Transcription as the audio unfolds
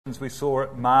we saw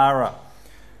at Mara.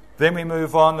 Then we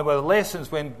move on. There were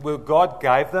lessons when God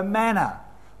gave the manna.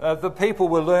 The people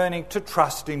were learning to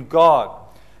trust in God.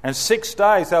 And 6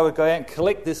 days they would go out and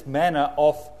collect this manna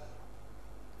off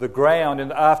the ground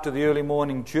and after the early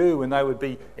morning dew, and they would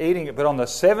be eating it. But on the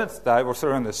 7th day,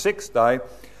 or on the 6th day,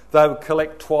 they would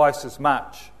collect twice as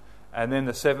much. And then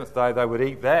the 7th day they would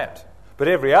eat that. But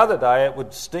every other day it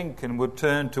would stink and would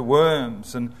turn to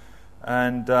worms.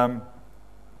 And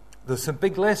there's some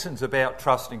big lessons about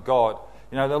trusting God.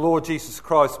 You know, the Lord Jesus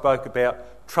Christ spoke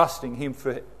about trusting Him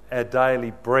for our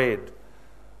daily bread.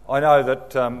 I know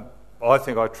that I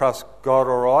think I trust God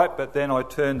all right, but then I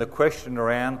turn the question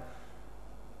around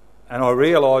and I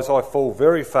realise I fall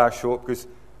very far short, because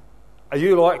are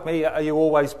you like me? Are you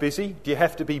always busy? Do you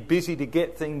have to be busy to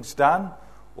get things done?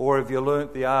 Or have you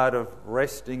learnt the art of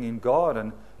resting in God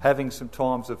and having some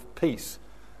times of peace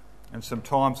and some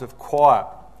times of quiet?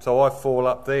 So I fall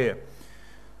up there.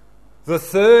 The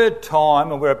third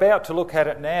time, and we're about to look at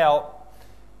it now,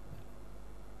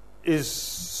 is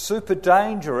super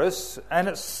dangerous, and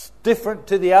it's different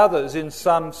to the others in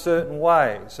some certain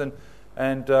ways. And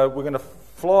we're going to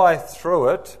fly through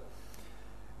it.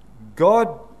 God,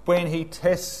 when He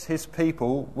tests His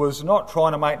people, was not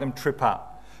trying to make them trip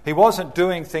up. He wasn't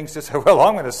doing things to say, well,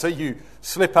 I'm going to see you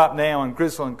slip up now and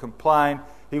grizzle and complain.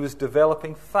 He was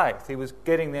developing faith. He was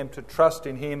getting them to trust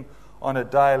in Him on a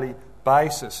daily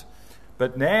basis.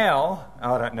 But now,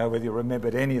 I don't know whether you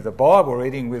remembered any of the Bible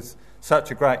reading with such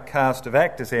a great cast of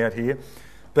actors out here,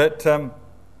 but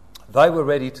they were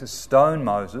ready to stone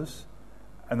Moses,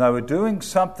 and they were doing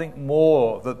something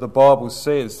more that the Bible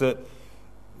says, that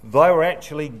they were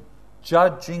actually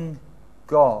judging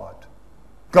God.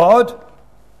 God,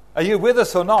 are you with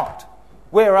us or not?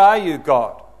 Where are you,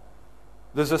 God?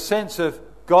 There's a sense of,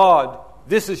 God,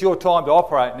 this is your time to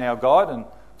operate now, God, and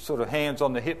sort of hands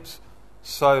on the hips,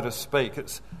 so to speak.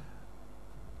 It's,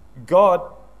 God,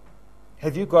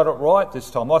 have you got it right this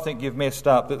time? I think you've messed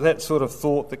up. That sort of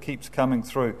thought that keeps coming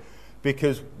through,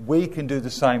 because we can do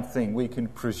the same thing. We can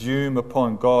presume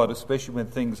upon God, especially when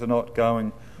things are not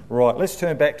going right. Let's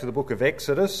turn back to the book of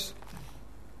Exodus.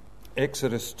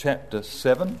 Exodus chapter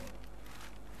 7.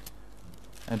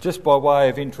 And just by way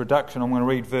of introduction, I'm going to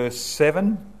read verse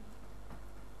 7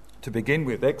 to begin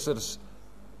with.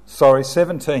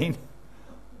 17.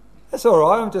 That's all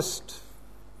right, I'm just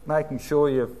making sure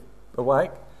you're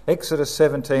awake. Exodus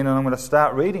 17, and I'm going to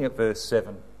start reading at verse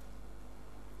 7.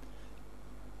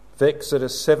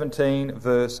 Exodus 17,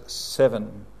 verse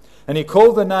 7. And he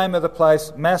called the name of the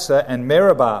place Massah and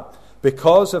Meribah,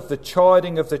 because of the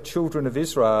chiding of the children of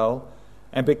Israel,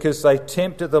 and because they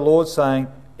tempted the Lord, saying,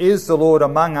 is the Lord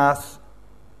among us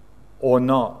or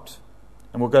not?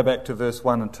 And we'll go back to verse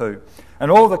 1 and 2.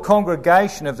 And all the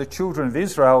congregation of the children of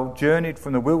Israel journeyed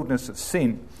from the wilderness of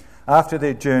Sin after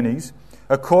their journeys,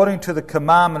 according to the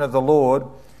commandment of the Lord.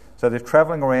 So they're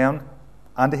travelling around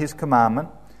under His commandment,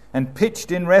 and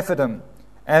pitched in Rephidim,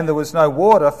 and there was no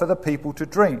water for the people to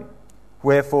drink.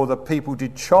 Wherefore the people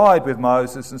did chide with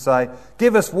Moses and say,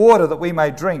 give us water that we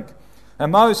may drink.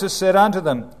 And Moses said unto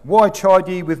them, why chide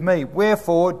ye with me?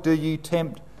 Wherefore do ye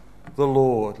tempt the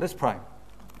Lord? Let's pray.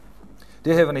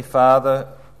 Dear Heavenly Father,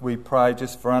 we pray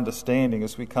just for understanding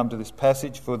as we come to this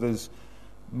passage, for there's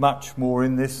much more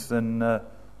in this than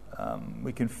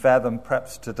we can fathom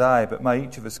perhaps today, but may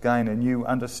each of us gain a new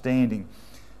understanding,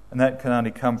 and that can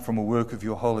only come from a work of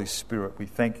your Holy Spirit. We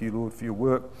thank you, Lord, for your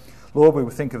work. Lord, we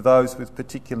will think of those with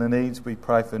particular needs. We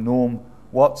pray for Norm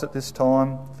Watts at this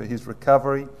time, for his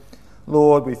recovery.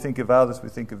 Lord, we think of others. We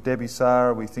think of Debbie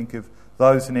Sarah. We think of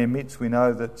those in our midst we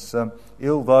know that's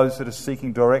ill, those that are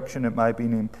seeking direction. It may be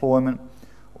in employment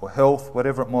or health,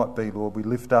 whatever it might be, Lord. We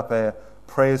lift up our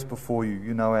prayers before you.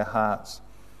 You know our hearts.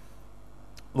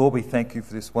 Lord, we thank you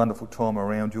for this wonderful time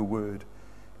around your word.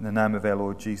 In the name of our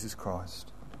Lord Jesus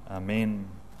Christ. Amen.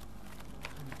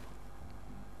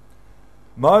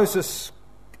 Moses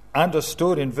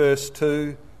understood in verse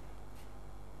 2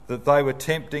 that they were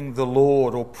tempting the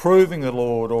Lord, or proving the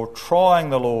Lord, or trying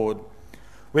the Lord.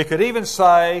 We could even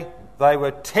say they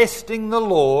were testing the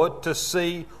Lord to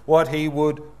see what He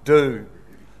would do.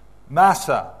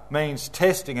 Massah means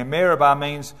testing, and Meribah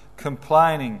means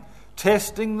complaining.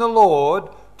 Testing the Lord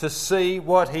to see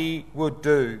what He would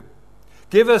do.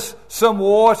 Give us some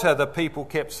water, the people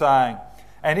kept saying.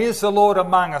 And is the Lord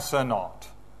among us or not?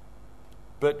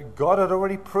 But God had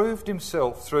already proved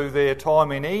Himself through their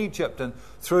time in Egypt and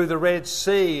through the Red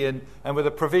Sea and with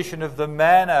the provision of the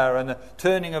manna and the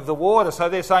turning of the water. So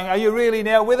they're saying, are you really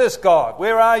now with us, God?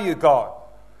 Where are you, God?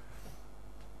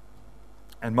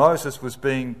 And Moses was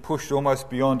being pushed almost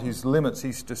beyond his limits.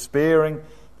 He's despairing.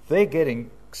 They're getting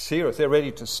serious. They're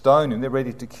ready to stone him. They're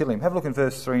ready to kill him. Have a look in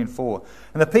verse 3 and 4.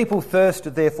 And the people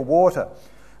thirsted there for water.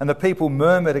 And the people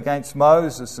murmured against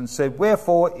Moses and said,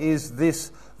 "Wherefore is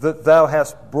this that thou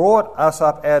hast brought us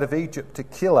up out of Egypt to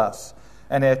kill us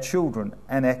and our children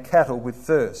and our cattle with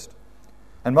thirst?"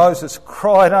 And Moses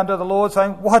cried unto the Lord,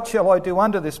 saying, "What shall I do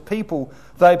unto this people?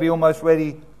 They be almost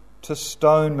ready to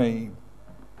stone me."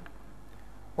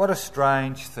 What a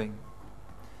strange thing.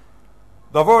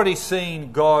 They've already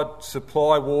seen God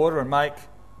supply water and make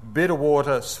bitter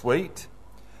water sweet.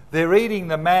 They're eating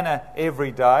the manna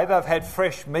every day. They've had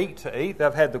fresh meat to eat.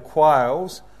 They've had the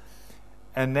quails.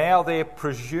 And now they're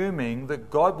presuming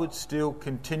that God would still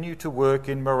continue to work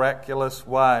in miraculous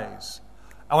ways.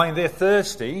 I mean, they're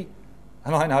thirsty.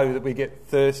 And I know that we get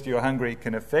thirsty or hungry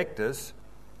can affect us.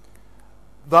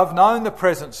 They've known the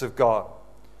presence of God.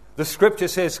 The scripture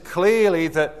says clearly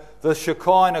that the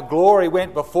Shekinah glory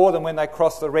went before them when they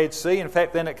crossed the Red Sea. In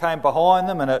fact, then it came behind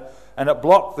them and it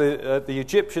blocked the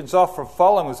Egyptians off from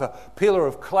following. It was a pillar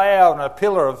of cloud and a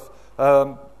pillar of,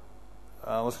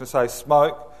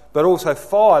 smoke, but also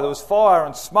fire. There was fire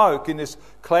and smoke in this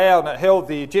cloud, and it held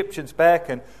the Egyptians back,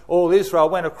 and all Israel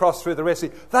went across through the Red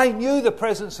Sea. They knew the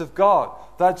presence of God.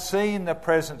 They'd seen the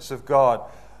presence of God.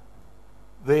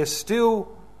 They still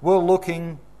were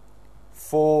looking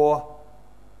for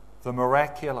the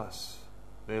miraculous.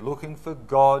 They're looking for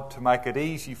God to make it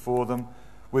easy for them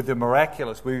with the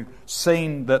miraculous. We've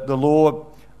seen that the Lord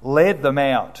led them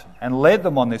out and led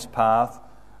them on this path,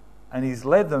 and He's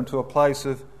led them to a place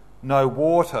of no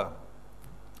water.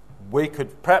 We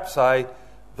could perhaps say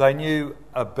they knew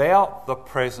about the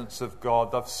presence of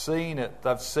God. They've seen it.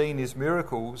 They've seen His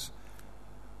miracles.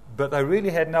 But they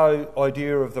really had no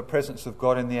idea of the presence of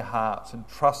God in their hearts, and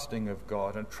trusting of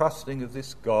God and trusting of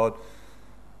this God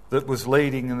that was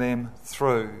leading them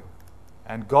through.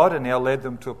 And God had now led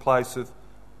them to a place of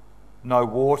no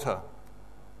water.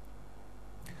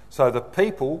 So the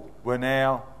people were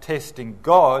now testing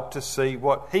God to see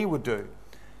what He would do.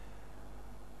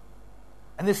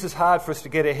 And this is hard for us to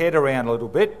get our head around a little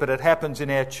bit, but it happens in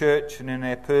our church and in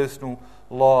our personal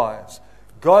lives.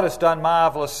 God has done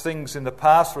marvellous things in the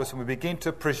past for us, and we begin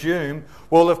to presume,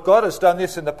 well, if God has done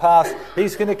this in the past,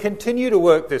 He's going to continue to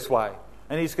work this way,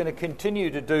 and He's going to continue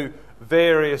to do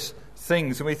various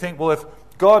things. And we think, well, if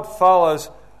God follows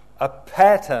a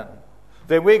pattern,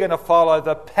 then we're going to follow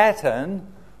the pattern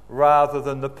rather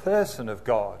than the person of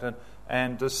God,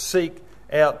 and to seek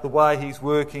out the way He's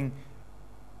working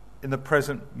in the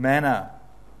present manner.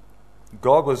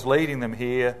 God was leading them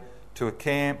here to a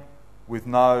camp with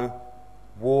no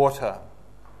water.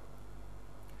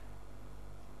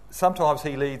 Sometimes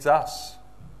He leads us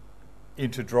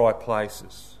into dry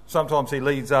places. Sometimes He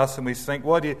leads us and we think,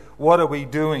 what are we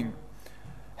doing?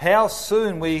 How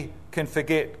soon we can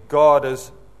forget God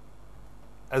as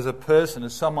a person,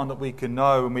 as someone that we can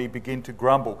know, and we begin to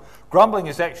grumble. Grumbling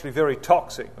is actually very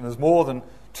toxic, and there's more than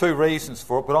two reasons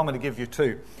for it, but I'm going to give you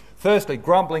two. Firstly,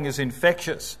 grumbling is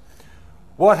infectious.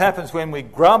 What happens when we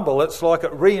grumble, it's like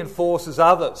it reinforces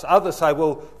others. Others say,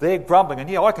 well, they're grumbling, and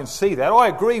yeah, I can see that. I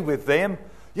agree with them.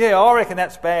 Yeah, I reckon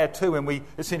that's bad too. And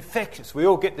it's infectious. We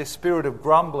all get this spirit of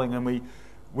grumbling, and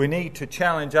we need to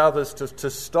challenge others to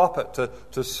stop it,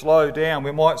 to slow down.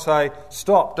 We might say,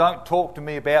 stop, don't talk to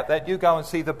me about that. You go and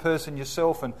see the person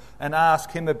yourself and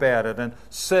ask him about it and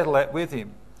settle that with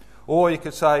him. Or you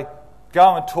could say,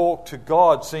 go and talk to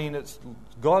God, seeing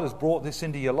God has brought this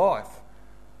into your life.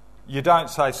 You don't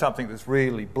say something that's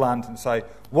really blunt and say,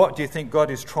 what do you think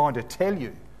God is trying to tell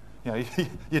you?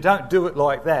 You don't do it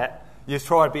like that. You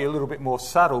try to be a little bit more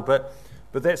subtle, but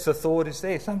that's the thought is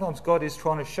there. Sometimes God is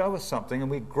trying to show us something and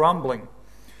we're grumbling.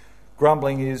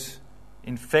 Grumbling is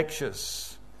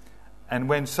infectious. And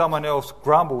when someone else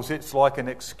grumbles, it's like an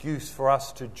excuse for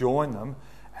us to join them,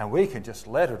 and we can just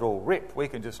let it all rip. We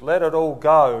can just let it all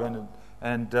go,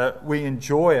 and we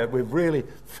enjoy it. We've really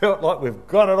felt like we've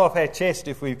got it off our chest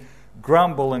if we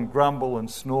grumble and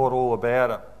snort all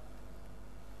about it.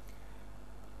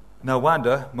 No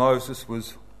wonder Moses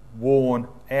was worn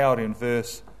out in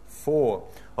verse 4.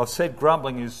 I've said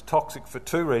grumbling is toxic for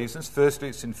two reasons. Firstly,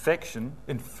 it's infectious,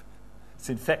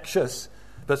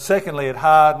 but secondly, it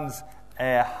hardens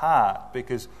our heart,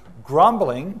 because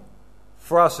grumbling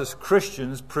for us as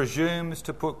Christians presumes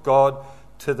to put God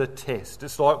to the test.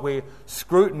 It's like we're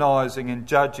scrutinising and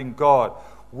judging God.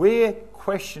 We're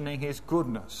questioning His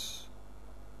goodness.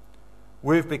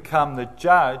 We've become the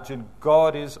judge, and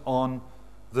God is on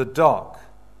the dock.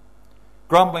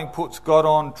 Grumbling puts God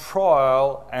on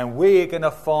trial, and we're going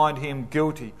to find Him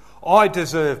guilty. I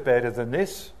deserve better than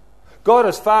this. God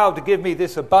has failed to give me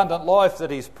this abundant life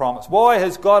that He's promised. Why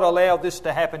has God allowed this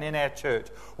to happen in our church?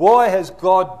 Why has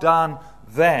God done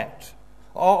that?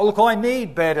 Oh, look, I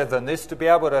need better than this to be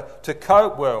able to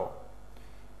cope well.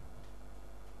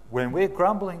 When we're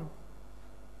grumbling,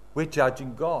 we're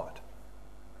judging God.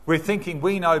 We're thinking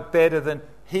we know better than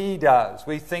He does.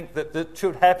 We think that it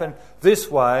should happen this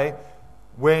way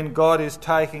when God is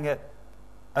taking it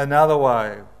another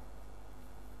way.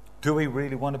 Do we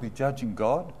really want to be judging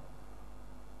God?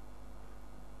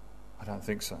 I don't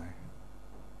think so.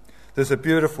 There's a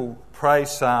beautiful praise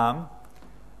psalm,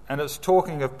 and it's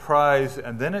talking of praise,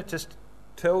 and then it just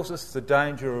tells us the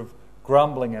danger of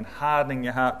grumbling and hardening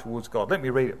your heart towards God. Let me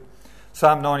read it.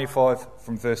 Psalm 95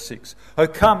 from verse 6. "O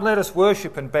come, let us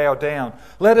worship and bow down.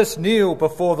 Let us kneel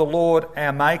before the Lord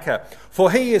our Maker.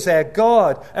 For He is our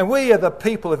God, and we are the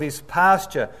people of His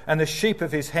pasture and the sheep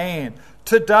of His hand.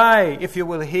 Today, if you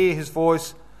will hear His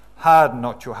voice, harden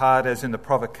not your heart as in the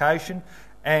provocation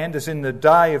and as in the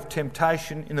day of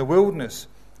temptation in the wilderness,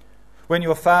 when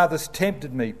your fathers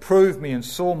tempted me, proved me and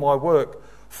saw my work.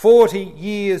 40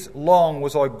 years long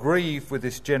was I grieved with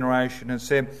this generation and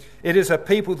said, it is a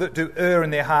people that do err in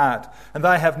their heart, and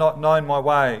they have not known my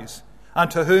ways,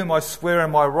 unto whom I swear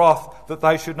in my wrath that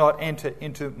they should not enter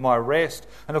into my rest."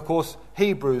 And of course,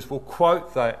 Hebrews will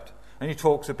quote that. And he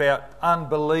talks about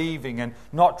unbelieving and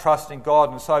not trusting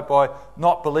God. And so by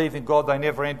not believing God, they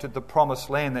never entered the promised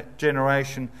land. That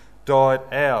generation died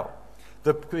out.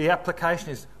 The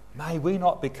application is, may we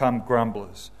not become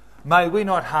grumblers. May we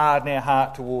not harden our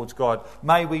heart towards God.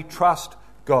 May we trust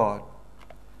God.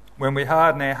 When we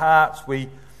harden our hearts, we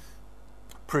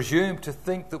presume to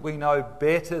think that we know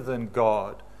better than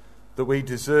God, that we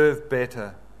deserve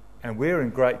better, and we're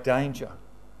in great danger.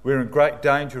 We're in great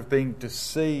danger of being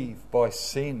deceived by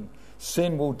sin.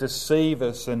 Sin will deceive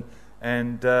us, and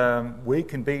we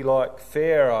can be like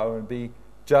Pharaoh and be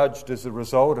judged as a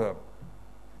result of it.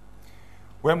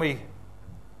 When we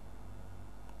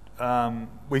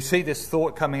see this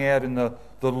thought coming out in the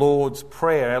Lord's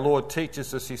Prayer. Our Lord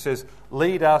teaches us, He says,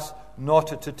 lead us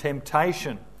not into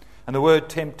temptation. And the word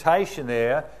temptation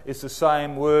there is the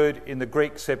same word in the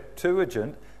Greek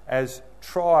Septuagint as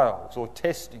trials or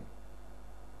testing.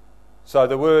 So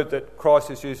the word that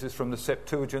Christ uses from the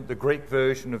Septuagint, the Greek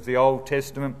version of the Old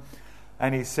Testament,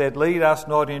 and He said, lead us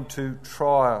not into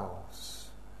trials.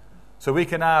 So we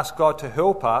can ask God to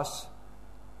help us,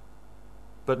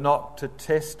 but not to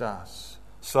test us,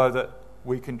 so that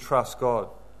we can trust God.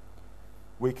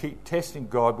 We keep testing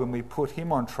God when we put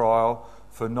Him on trial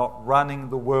for not running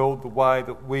the world the way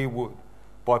that we would,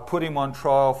 by putting Him on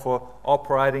trial for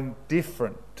operating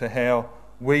different to how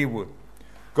we would.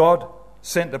 God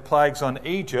sent the plagues on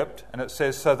Egypt, and it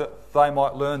says so that they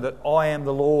might learn that I am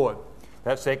the Lord.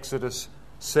 That's Exodus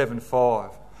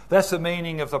 7:5. That's the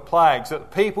meaning of the plagues,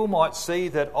 that people might see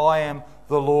that I am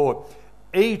the Lord.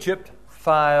 Egypt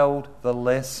failed the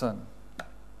lesson.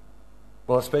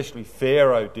 Well, especially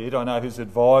Pharaoh did. I know his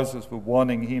advisors were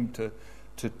wanting him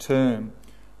to turn.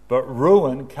 But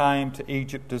ruin came to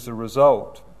Egypt as a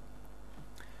result.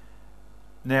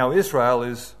 Now Israel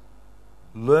is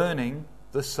learning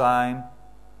the same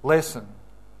lesson.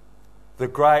 The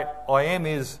great I am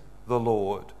is the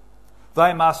Lord.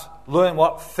 They must learn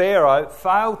what Pharaoh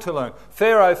failed to learn.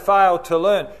 Pharaoh failed to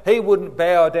learn. He wouldn't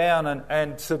bow down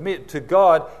and submit to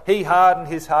God. He hardened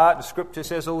his heart. The scripture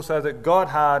says also that God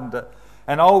hardened it.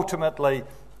 And ultimately,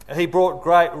 he brought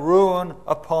great ruin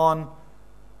upon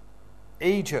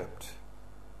Egypt.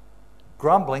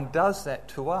 Grumbling does that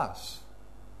to us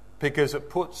because it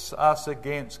puts us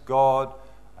against God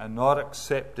and not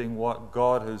accepting what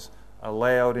God has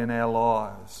allowed in our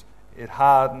lives. It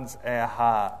hardens our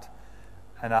heart.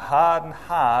 And a hardened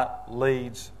heart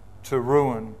leads to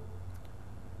ruin.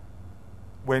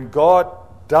 When God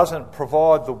doesn't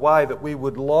provide the way that we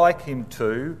would like Him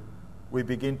to, we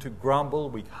begin to grumble,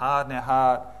 we harden our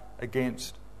heart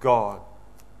against God.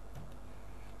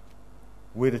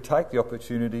 We're to take the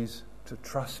opportunities to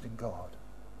trust in God.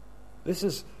 This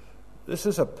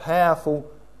is a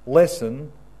powerful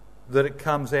lesson that it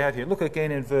comes out here. Look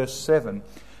again in verse 7.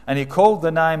 And he called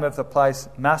the name of the place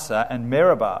Massah and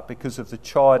Meribah because of the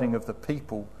chiding of the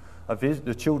people, of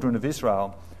the children of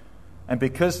Israel, and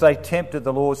because they tempted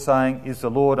the Lord, saying, is the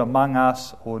Lord among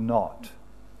us or not?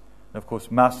 And of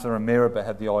course, Massah and Meribah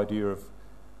had the idea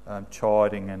of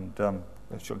chiding, and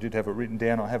I did have it written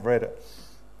down, I have read it.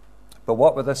 But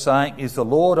what were they saying? Is the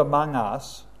Lord among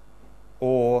us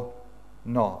or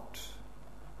not?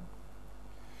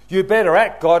 You better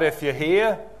act, God, if you're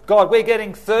here. God, we're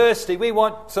getting thirsty. We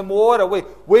want some water.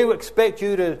 We expect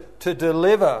you to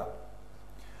deliver.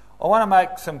 I want to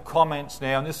make some comments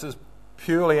now, and this is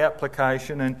purely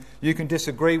application, and you can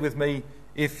disagree with me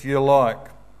if you like.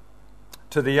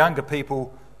 To the younger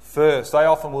people first, they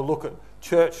often will look at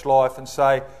church life and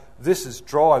say, this is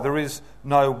dry, there is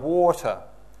no water.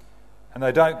 And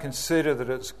they don't consider that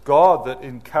it's God that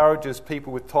encourages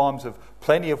people with times of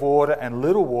plenty of water and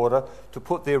little water to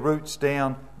put their roots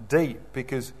down deep,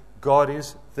 because God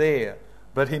is there.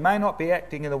 But he may not be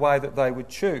acting in the way that they would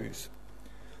choose.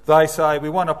 They say, we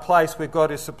want a place where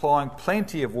God is supplying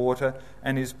plenty of water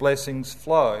and his blessings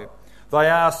flow. They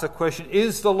ask the question,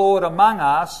 is the Lord among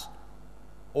us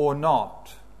or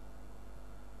not?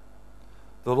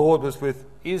 The Lord was with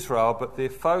Israel, but their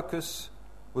focus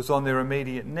was on their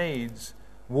immediate needs,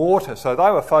 water. So they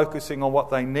were focusing on what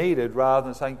they needed rather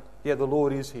than saying, yeah, the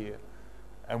Lord is here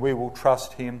and we will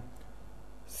trust him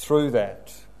through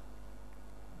that.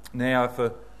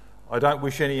 Now, I don't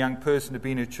wish any young person to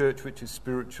be in a church which is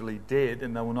spiritually dead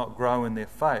and they will not grow in their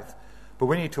faith. But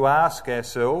we need to ask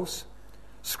ourselves,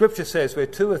 Scripture says where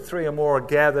 2 or 3 or more are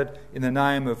gathered in the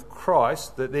name of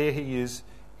Christ, that there he is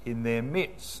in their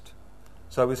midst.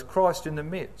 So is Christ in the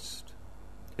midst?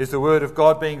 Is the Word of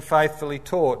God being faithfully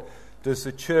taught? Does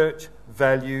the church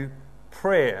value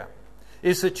prayer?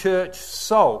 Is the church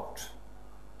salt?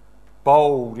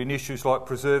 Bold in issues like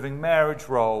preserving marriage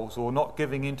roles or not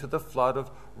giving in to the flood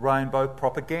of rainbow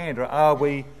propaganda? Are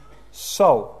we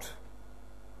salt?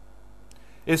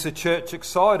 Is the church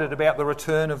excited about the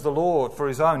return of the Lord for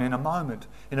his own in a moment,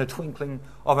 in a twinkling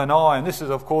of an eye? And this is,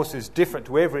 of course, is different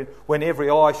to when every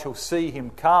eye shall see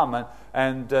him come,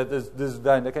 and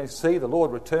they can see the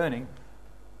Lord returning.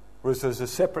 Whereas there's a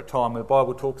separate time where the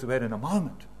Bible talks about in a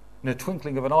moment, in a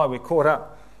twinkling of an eye, we're caught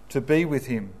up to be with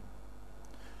him.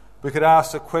 We could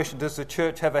ask the question, does the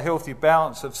church have a healthy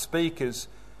balance of speakers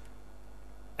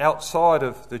outside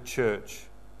of the church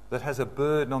that has a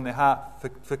burden on their heart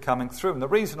for coming through? And the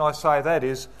reason I say that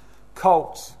is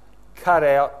cults cut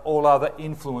out all other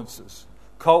influences.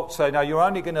 Cults say, no, you're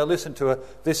only going to listen to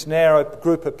this narrow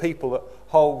group of people that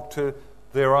hold to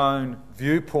their own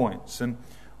viewpoints. And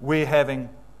we're having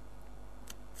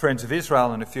Friends of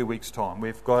Israel in a few weeks' time.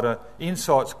 We've got an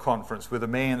Insights conference with a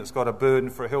man that's got a burden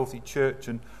for a healthy church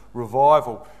and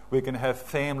revival. We're going to have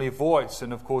Family Voice,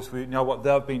 and of course we know what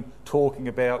they've been talking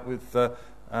about with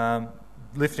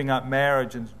lifting up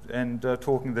marriage and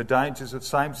talking the dangers of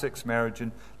same-sex marriage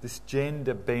and this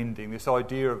gender bending, this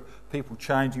idea of people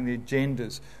changing their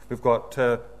genders. We've got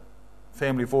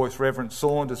Family Voice Reverend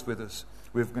Saunders with us.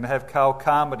 We're going to have Carl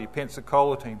Carmody,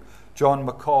 Pensacola team, John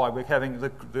Mackay. We're having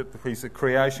he's the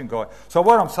creation guy. So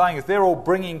what I'm saying is they're all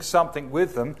bringing something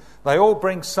with them. They all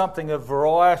bring something of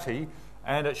variety,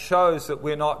 and it shows that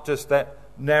we're not just that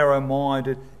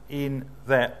narrow-minded in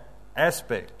that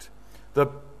aspect. The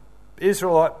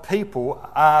Israelite people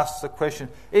asked the question,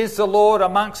 is the Lord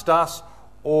amongst us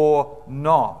or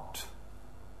not?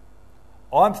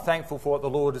 I'm thankful for what the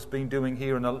Lord has been doing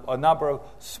here in a number of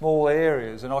small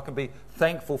areas, and I can be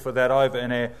thankful for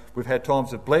that we've had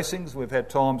times of blessings, we've had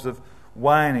times of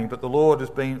waning, but the Lord has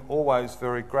been always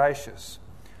very gracious.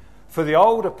 For the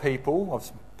older people,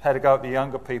 I've had to go at the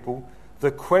younger people,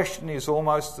 the question is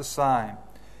almost the same.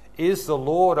 Is the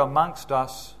Lord amongst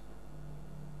us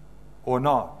or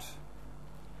not?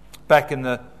 Back in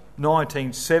the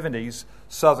 1970s,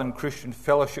 Southern Christian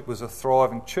Fellowship was a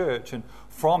thriving church, and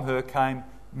from her came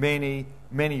many,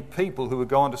 many people who were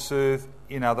going to serve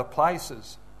in other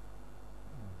places.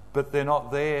 But they're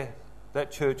not there.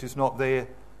 That church is not there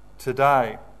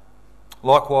today.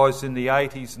 Likewise, in the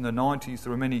 80s and the 90s,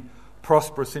 there were many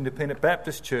prosperous independent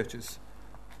Baptist churches.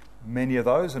 Many of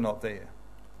those are not there.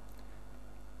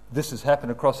 This has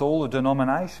happened across all the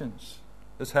denominations.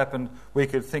 This happened, we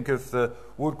could think of the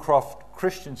Woodcroft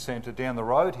Christian Centre down the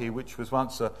road here, which was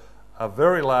once a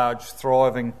very large,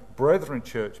 thriving Brethren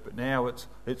church, but now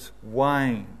it's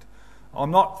waned. I'm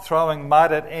not throwing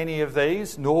mud at any of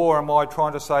these, nor am I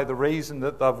trying to say the reason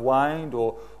that they've waned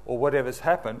or whatever's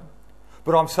happened.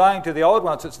 But I'm saying to the old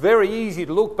ones, it's very easy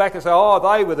to look back and say, oh,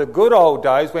 they were the good old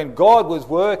days when God was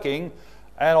working,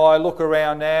 and I look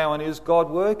around now and is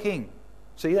God working?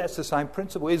 See, that's the same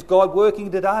principle. Is God working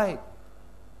today?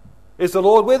 Is the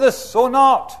Lord with us or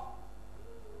not?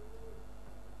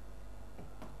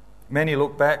 Many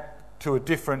look back to a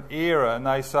different era and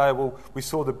they say, well, we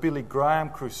saw the Billy Graham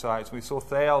crusades, we saw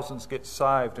thousands get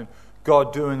saved and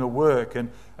God doing a work, and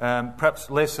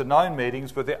perhaps lesser known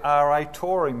meetings, but there are RA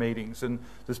Tory meetings, and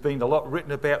there's been a lot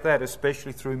written about that,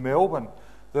 especially through Melbourne.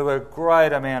 There were a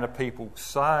great amount of people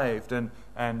saved, and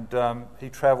he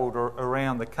travelled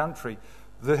around the country.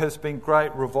 there has been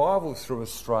great revivals through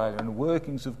Australia and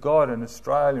workings of God in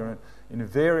Australia and in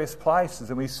various places.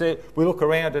 And we look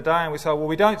around today and we say, well,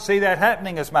 we don't see that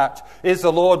happening as much. Is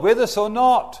the Lord with us or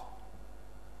not?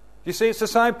 You see, it's the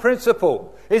same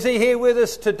principle. Is he here with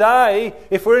us today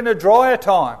if we're in a drier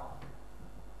time?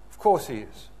 Of course he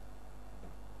is.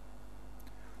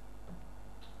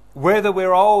 Whether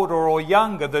we're older or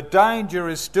younger, the danger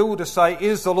is still to say,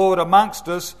 is the Lord amongst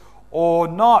us or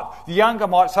not? The younger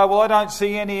might say, well, I don't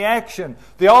see any action.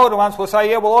 The older ones will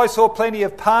say, yeah, well, I saw plenty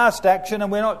of past action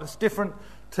and it's different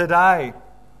today.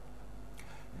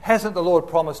 Hasn't the Lord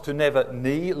promised to never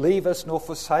leave us nor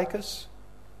forsake us?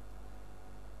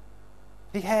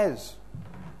 He has.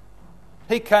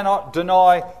 He cannot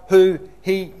deny who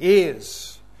he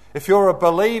is. If you're a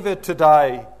believer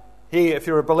today, if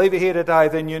you're a believer here today,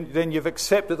 then you've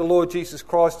accepted the Lord Jesus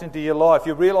Christ into your life.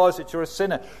 You realise that you're a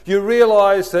sinner. You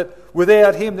realise that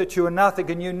without him that you are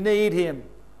nothing and you need him.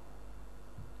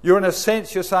 You're in a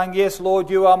sense, you're saying, yes, Lord,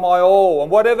 you are my all. And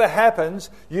whatever happens,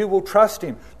 you will trust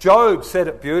him. Job said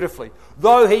it beautifully.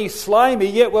 Though he slay me,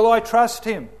 yet will I trust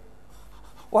him.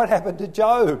 What happened to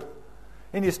Job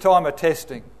in his time of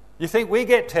testing? You think we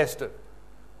get tested?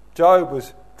 Job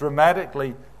was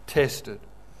dramatically tested.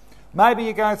 Maybe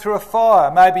you're going through a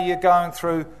fire. Maybe you're going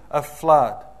through a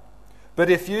flood. But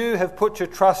if you have put your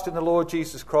trust in the Lord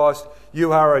Jesus Christ,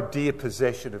 you are a dear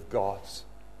possession of God's.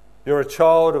 You're a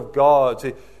child of God's.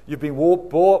 You've been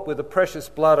bought with the precious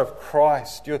blood of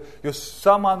Christ. You're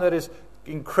someone that is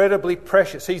incredibly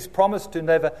precious. He's promised to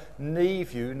never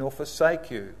leave you nor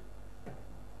forsake you.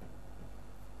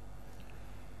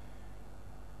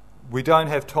 We don't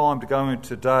have time to go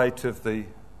into today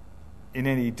in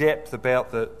any depth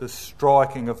about the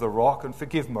striking of the rock, and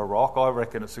forgive my rock, I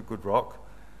reckon it's a good rock.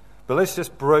 But let's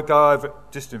just go over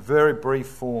just in very brief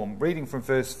form, reading from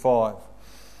verse 5.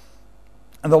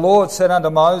 And the Lord said unto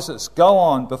Moses, go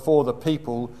on before the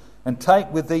people, and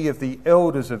take with thee of the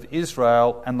elders of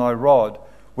Israel and thy rod,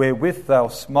 wherewith thou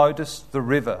smotest the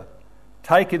river.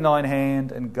 Take in thine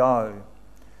hand and go.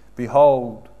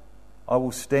 Behold, I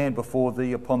will stand before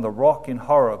thee upon the rock in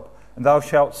Horeb, and thou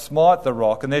shalt smite the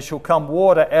rock, and there shall come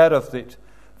water out of it,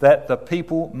 that the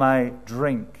people may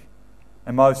drink.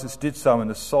 And Moses did so in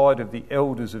the sight of the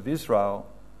elders of Israel.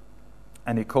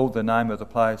 And he called the name of the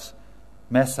place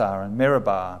Massah and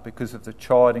Meribah, because of the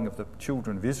chiding of the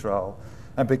children of Israel,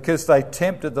 and because they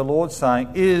tempted the Lord, saying,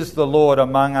 is the Lord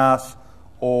among us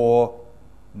or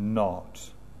not?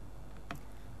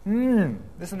 Isn't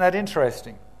that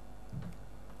interesting?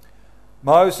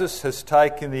 Moses has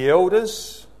taken the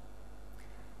elders,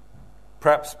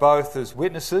 perhaps both as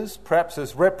witnesses, perhaps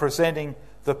as representing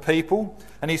the people,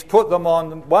 and he's put them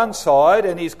on one side,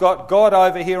 and he's got God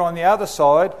over here on the other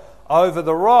side, over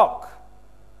the rock.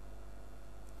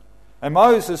 And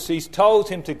Moses, he's told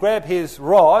him to grab his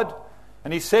rod,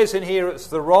 and he says in here it's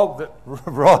the rod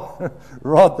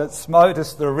that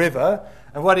smotest the river.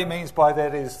 And what he means by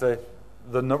that is the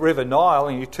river Nile,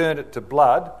 and you turn it to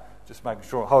blood, just making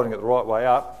sure I'm holding it the right way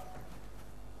up,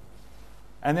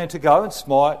 and then to go and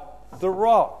smite the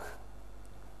rock.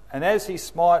 And as he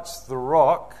smites the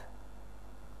rock,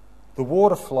 the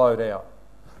water flowed out.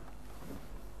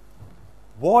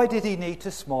 Why did he need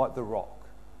to smite the rock?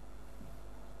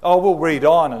 Oh, we'll read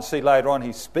on and see later on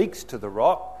he speaks to the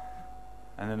rock,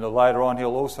 and then later on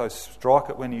he'll also strike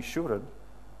it when he shouldn't.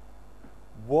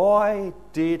 Why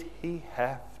did he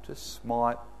have to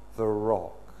smite the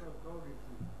rock?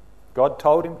 God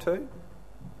told him to.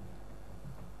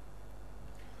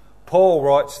 Paul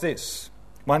writes this,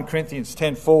 1 Corinthians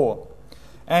 10:4,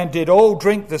 and did all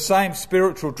drink the same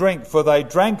spiritual drink, for they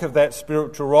drank of that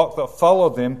spiritual rock that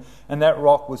followed them, and that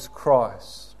rock was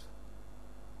Christ.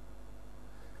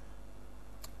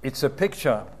 It's a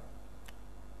picture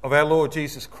of our Lord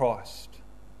Jesus Christ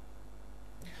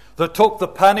that took the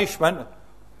punishment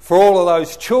for all of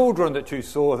those children that you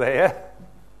saw there,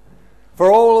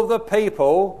 for all of the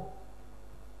people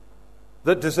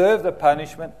that deserve the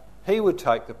punishment. He would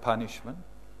take the punishment,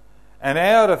 and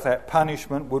out of that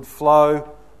punishment would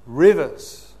flow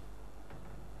rivers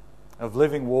of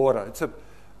living water.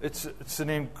 It's an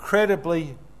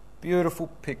incredibly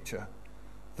beautiful picture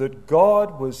that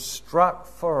God was struck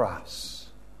for us.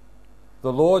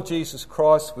 The Lord Jesus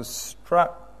Christ was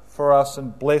struck for us,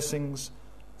 and blessings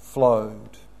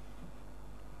flowed.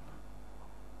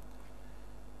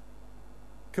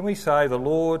 Can we say the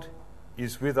Lord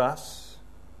is with us?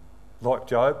 Like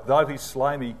Job, though he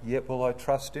slay me, yet will I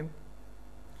trust him.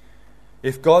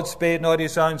 If God spared not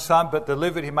his own son, but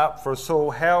delivered him up for us all,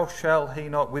 how shall he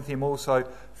not with him also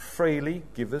freely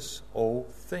give us all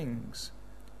things?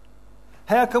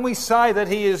 How can we say that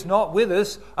he is not with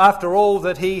us after all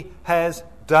that he has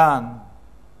done?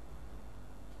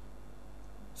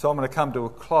 So I'm going to come to a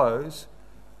close.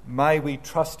 May we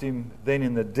trust him then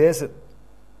in the desert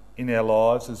in our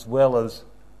lives as well as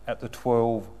at the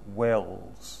 12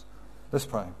 wells. Let's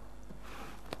pray.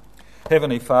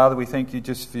 Heavenly Father, we thank you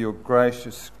just for your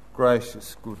gracious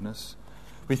goodness.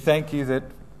 We thank you that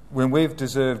when we've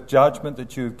deserved judgment,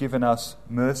 that you have given us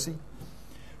mercy.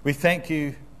 We thank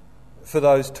you for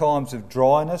those times of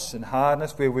dryness and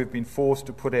hardness where we've been forced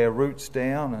to put our roots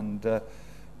down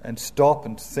and stop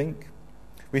and think.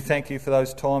 We thank you for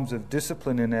those times of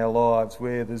discipline in our lives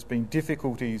where there's been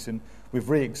difficulties and we've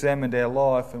re-examined our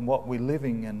life and what we're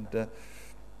living. And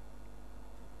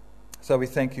so we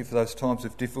thank you for those times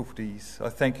of difficulties. I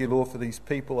thank you, Lord, for these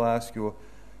people. I ask your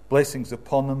blessings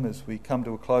upon them as we come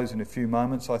to a close in a few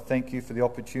moments. I thank you for the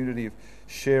opportunity of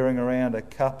sharing around a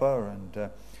cuppa,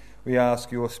 and we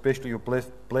ask you especially your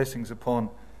blessings upon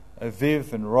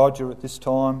Viv and Roger at this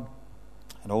time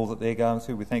and all that they're going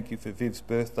through. We thank you for Viv's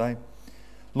birthday.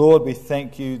 Lord, we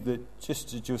thank you that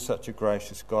just as you're such a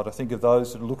gracious God. I think of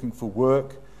those that are looking for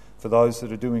work, for those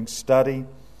that are doing study,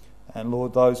 and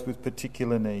Lord, those with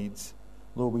particular needs.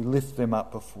 Lord, we lift them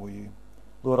up before you.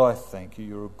 Lord, I thank you.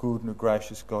 You're a good and a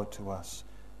gracious God to us.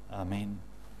 Amen.